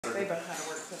They both had to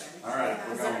work today. All right,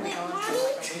 we're going. We're going.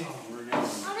 We're going.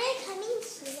 Are they coming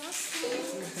to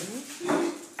us?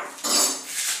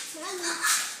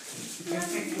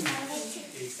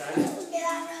 Excited? Yeah,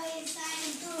 I'm really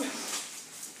excited.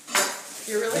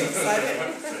 You're really excited?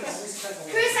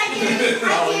 Chris, I dare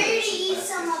you to eat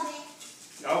some of it.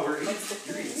 Oh, you're eating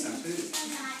some too. I'm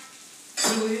not.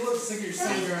 Julie, you look sick of your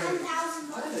skin right. 1,000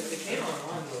 Why did the camera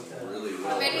on look Really We're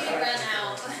well. ready to run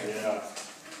out. Yeah.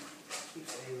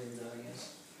 Keeps aliens out, I guess.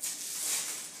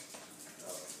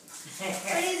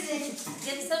 What is it?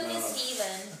 Give some to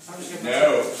Steven.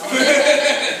 No.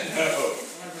 No.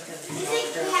 Is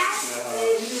it cat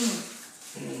food?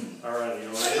 All right, you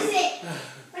What ready? is it?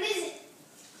 What is it?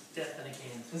 Death in a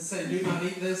can. Let's say, do not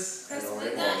eat this. Chris, I don't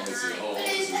move know. that This is knife. all- What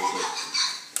is it?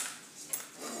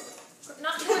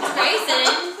 Not towards Grayson.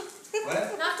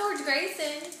 What? Not towards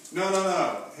Grayson. No.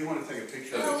 He wanted to take a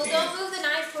picture Oh, of well, the don't can. move the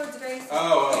knife towards Grayson.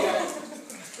 Oh.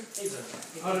 He's a...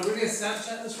 Oh, did we get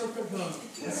Snapchat this real quick? Hold on.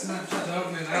 Let's Snapchat the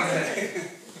opening. Okay.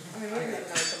 I mean, we don't even know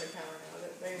what's on the camera now.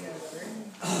 They know better.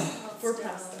 We're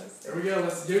past those. There we go.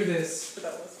 Let's do this. But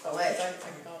that was fun. I got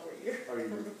what you're. Are you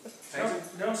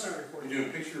Don't start recording. doing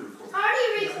a picture recording? I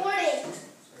already recorded.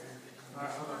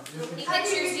 Alright, hold on. How many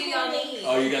pictures do y'all need?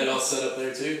 Oh, you got it all set up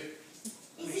there too?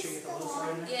 Is Make sure you this get the the little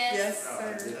one? frame. Yes. Yes, Oh,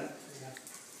 I sir. did that?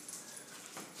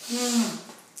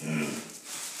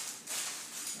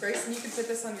 Grayson, you can put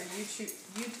this on your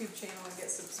YouTube channel and get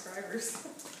subscribers.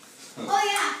 Oh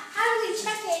yeah. How do we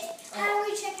check it? How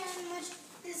do we check how much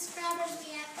subscribers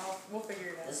we have? We'll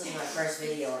figure it out. This is my first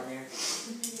video on there.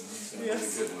 That's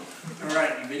Yes. a good one. All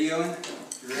right, you videoing?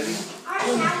 You ready? I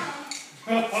already have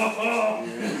one.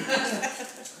 You ready?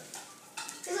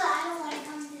 Because I don't want to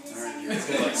come to this Alright, anymore. It's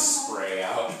gonna like spray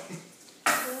out.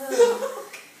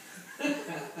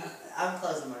 I'm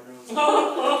closing my room.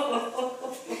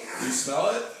 You smell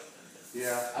it?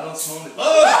 Yeah. I don't smell it.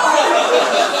 Oh!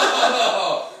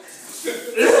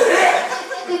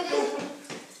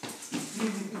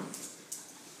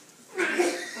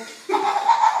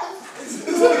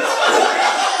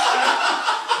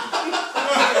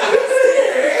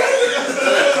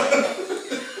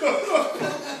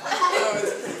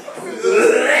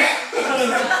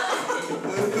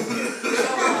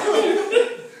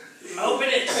 Open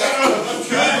it!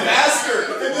 Faster!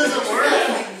 It doesn't work.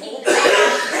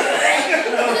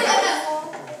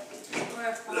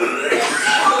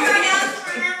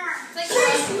 It's like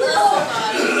oh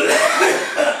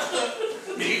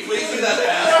Can you please do that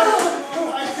fast?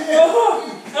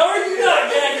 How are you not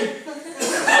gagging?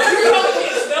 Oh, you probably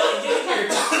can't smell it. Get in here.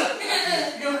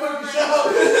 Go fucking show.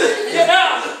 Get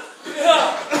out! Get out!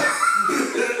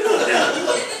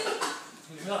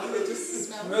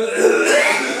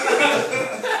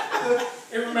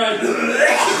 Everybody.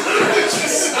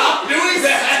 Stop doing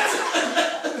that!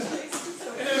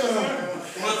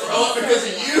 I'm gonna throw up because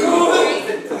of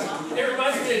you!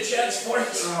 Everybody's gonna chat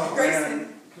sports. Oh, Grayson. man.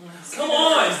 Come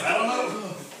on! I don't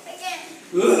know. Again.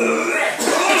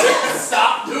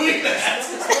 Stop doing that!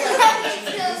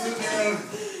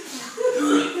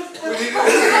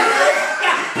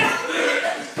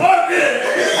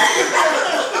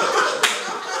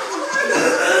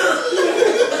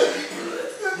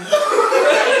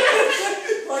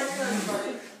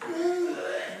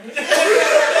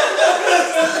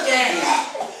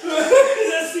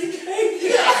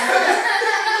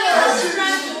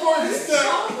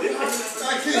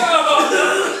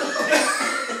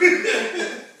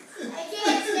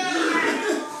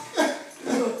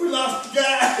 We lost the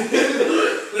guy.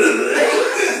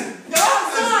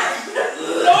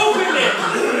 Open it!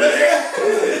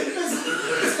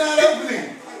 It's not opening.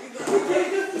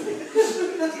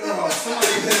 Oh,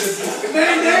 somebody hit us.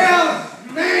 Man down!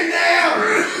 Man down!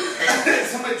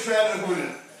 Somebody tried to open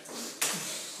it.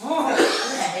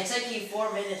 It took you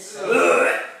 4 minutes.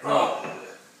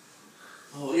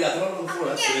 Oh yeah, throw it on the floor,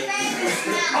 that's good.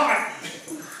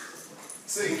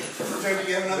 See, we're trying to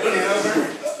get another can over.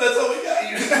 That's all we got.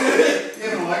 You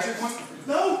have an electric one?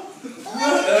 No.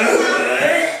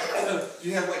 Do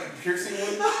you have like a piercing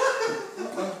one?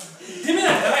 Give me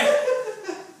that knife.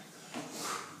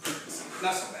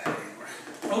 Not so bad anymore.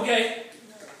 Okay.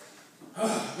 Leave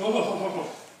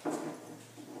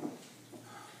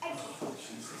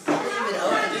it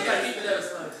open. You gotta keep it that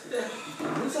slow.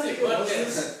 Looks like it What was.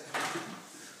 this?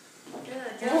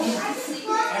 Good. Johnny, I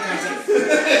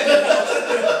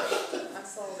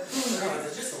saw this.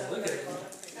 Just a look at it.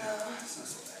 It's not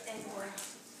so bad.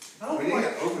 I don't We feel need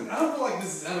like, to open I it. don't feel like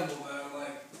this is edible though.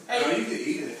 Like, No, you can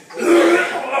eat it. I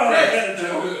gotta do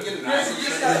it. Get a Chris, knife. you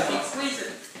just gotta keep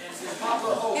squeezing. And just pop the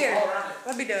hole Here. all around it.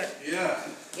 Let me do it. Yeah.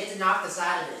 You have to knock the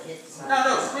side of it, hit the side.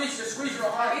 No, squeeze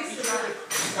real hard. Squeeze the back.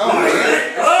 Oh my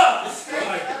god.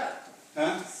 Straighten it up.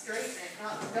 Huh? Straighten it.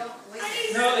 Don't lean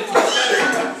it. No, they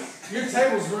can't. Your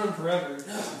table's ruined forever.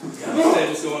 Yeah, this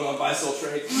table's going on buy-sell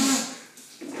trade.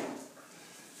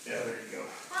 Yeah, there you go.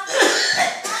 Mommy, I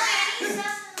need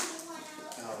something to point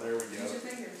out. Oh, there we Use your go.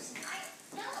 fingers.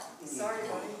 No. Sorry,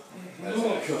 buddy. That's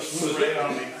right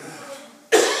on me.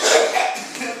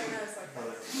 No, it's like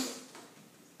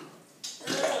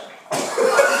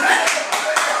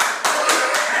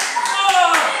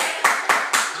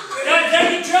God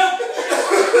dang it, Joe!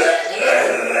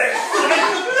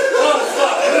 Oh,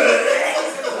 fuck.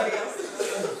 everybody else.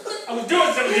 I was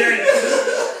doing something here.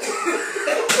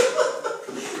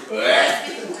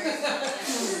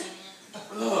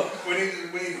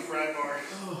 We need a fried bar.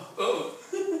 Oh.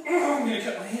 I'm gonna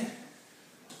cut my hand.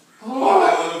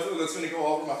 Oh, that's gonna go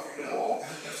over my fucking wall.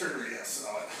 That's her, yeah,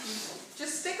 solid.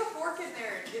 Just stick a fork in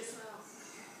there and get some.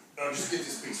 Oh, just get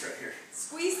this piece right here.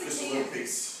 Squeeze the Just a can. little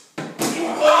piece.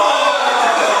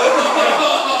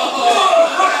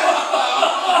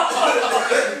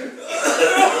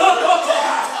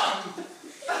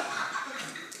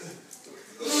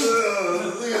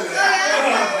 Look at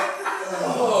that.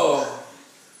 Oh.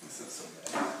 This is so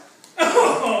bad.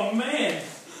 Oh, man.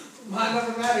 Mine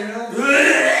never matter, huh?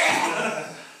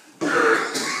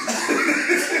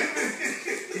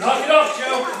 Knock it off,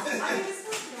 Joe.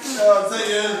 Oh, I'll tell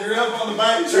you, you're up on the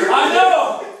back shirt. I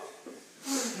know.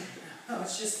 Oh,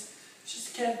 it's just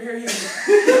a Cadbury. Get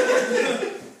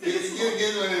a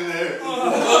good one in there.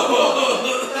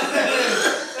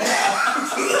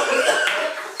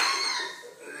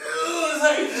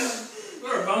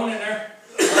 There's a bone in there.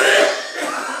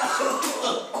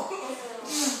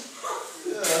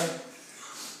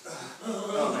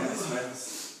 Oh man, this smells.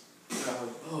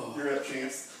 Oh, you're up,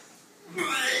 Chance.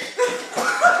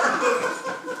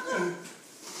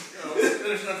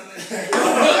 There's nothing there.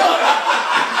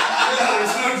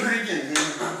 There's no drinking.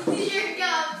 Here you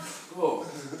go. Oh.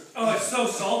 Oh, it's so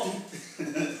salty.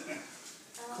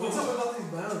 What's up with all these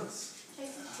bones?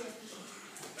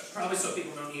 Probably so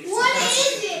people don't eat it. What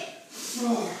is it?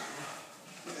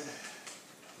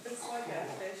 It's like a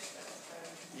fish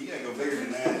that's You gotta go bigger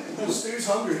than that. Stu's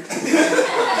hungry.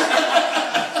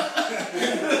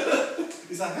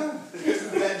 He's like, huh?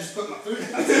 Dad just put my food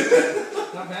out.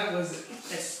 How bad was it?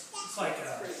 It's like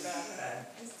pretty bad. bad.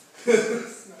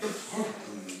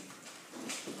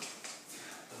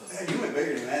 Dad, you went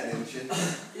bigger than that, didn't you?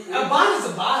 A bite is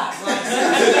a bite. Like,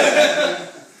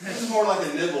 It's more like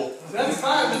a nibble. that's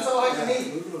fine. That's all I can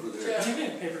eat. Move it over there. Give me a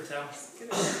paper towel. Get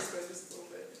it this way just a little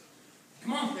bit.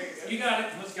 Come on. There you go. You got it.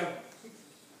 Let's go.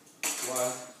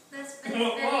 Why? That's Oh.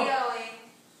 videoing.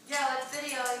 Joe, it's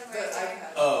videoing The right there.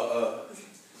 iPad. Oh,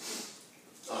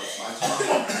 it's my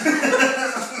turn.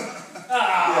 Ah.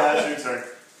 Yeah, that's your turn.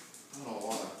 I don't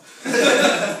wanna.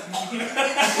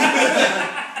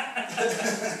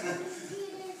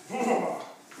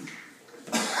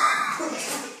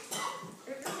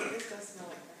 It does smell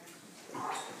like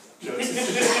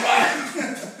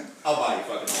I'll buy you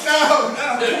fucking one. No,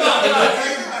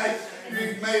 take it back. You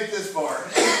made it this far.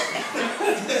 You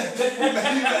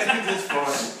made it this far.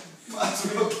 Might as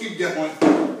well keep going. I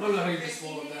don't know how you just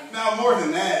swallowed that. No, more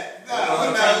than that. No,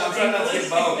 I'm trying not to get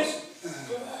bones.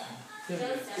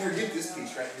 Here, get this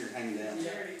piece right here hanging down. You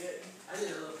already did. I did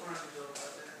a little farm joke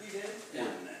about that. You did? More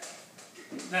than that.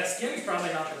 That skin's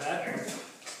probably not the bad part.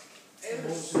 It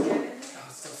was skinning. Oh,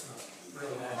 it still smells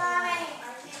really bad. Mommy.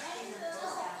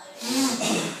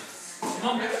 Come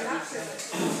on, baby.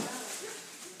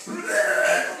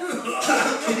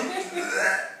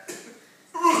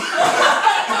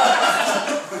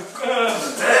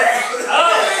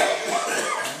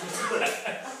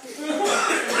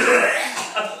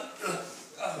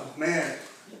 Oh, man.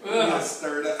 I'm gonna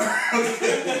stir it up.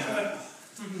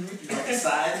 You got the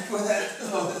side for that?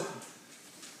 Oh.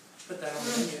 Put that on the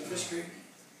menu at Fish Creek.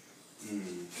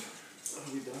 Are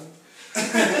we done?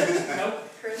 Nope.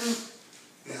 Chris.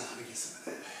 Yeah, let me get some of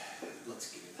that. Let's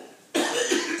get that.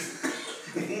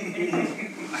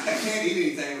 I can't eat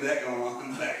anything with that going on in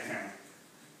the background.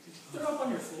 Throw up on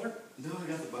your floor. No, I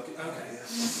got the bucket. Okay.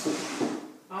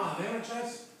 Ah, they haven't tried.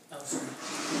 Oh, sorry.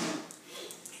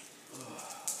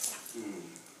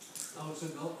 Oh, it's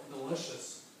delicious.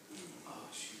 Oh,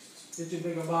 Jesus. Get you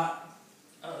big a bite.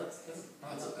 Oh, that's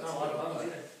not a lot of bones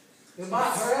either. Good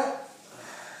bite. Hurry up.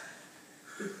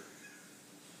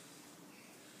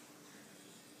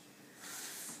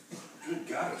 Good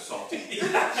God, it's salty. You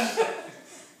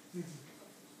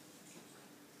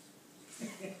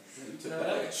took that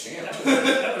like a champ.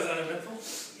 That was uneventful.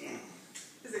 Is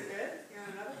it good? You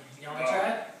want another? You want to try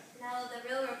it? No, the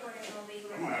real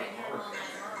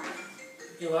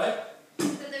what? So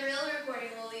the real recording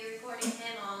will be recording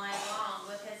him all night long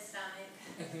with his stomach.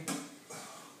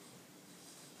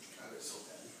 God, it's so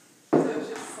bad. So it's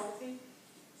just salty?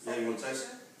 Yeah, you want to taste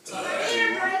it? We're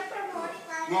gonna break for morning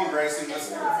right Come on, Gracie, let's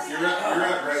go. You're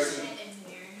up, Gracie. In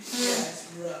here. Yeah,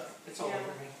 it's rough. It's all over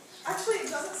me. Actually, it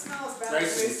doesn't smell as bad as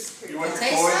Gracie, this. you want your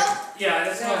Taste toy? so? Yeah,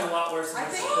 it smells a lot worse I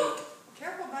than this. think.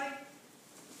 Careful, buddy.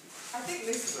 I think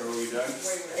this is So are we done?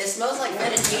 way worse. It smells like I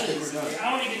think fettuccine. we're done.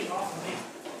 I want to get it off of me.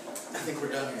 I think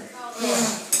we're done here.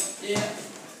 Yeah.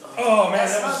 Oh man,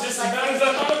 That that was smells just just as like bad as I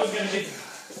thought it was going to be.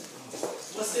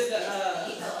 Let's do the,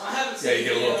 I haven't Yeah, you seen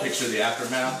get a little video. picture of the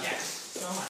aftermath. Yeah.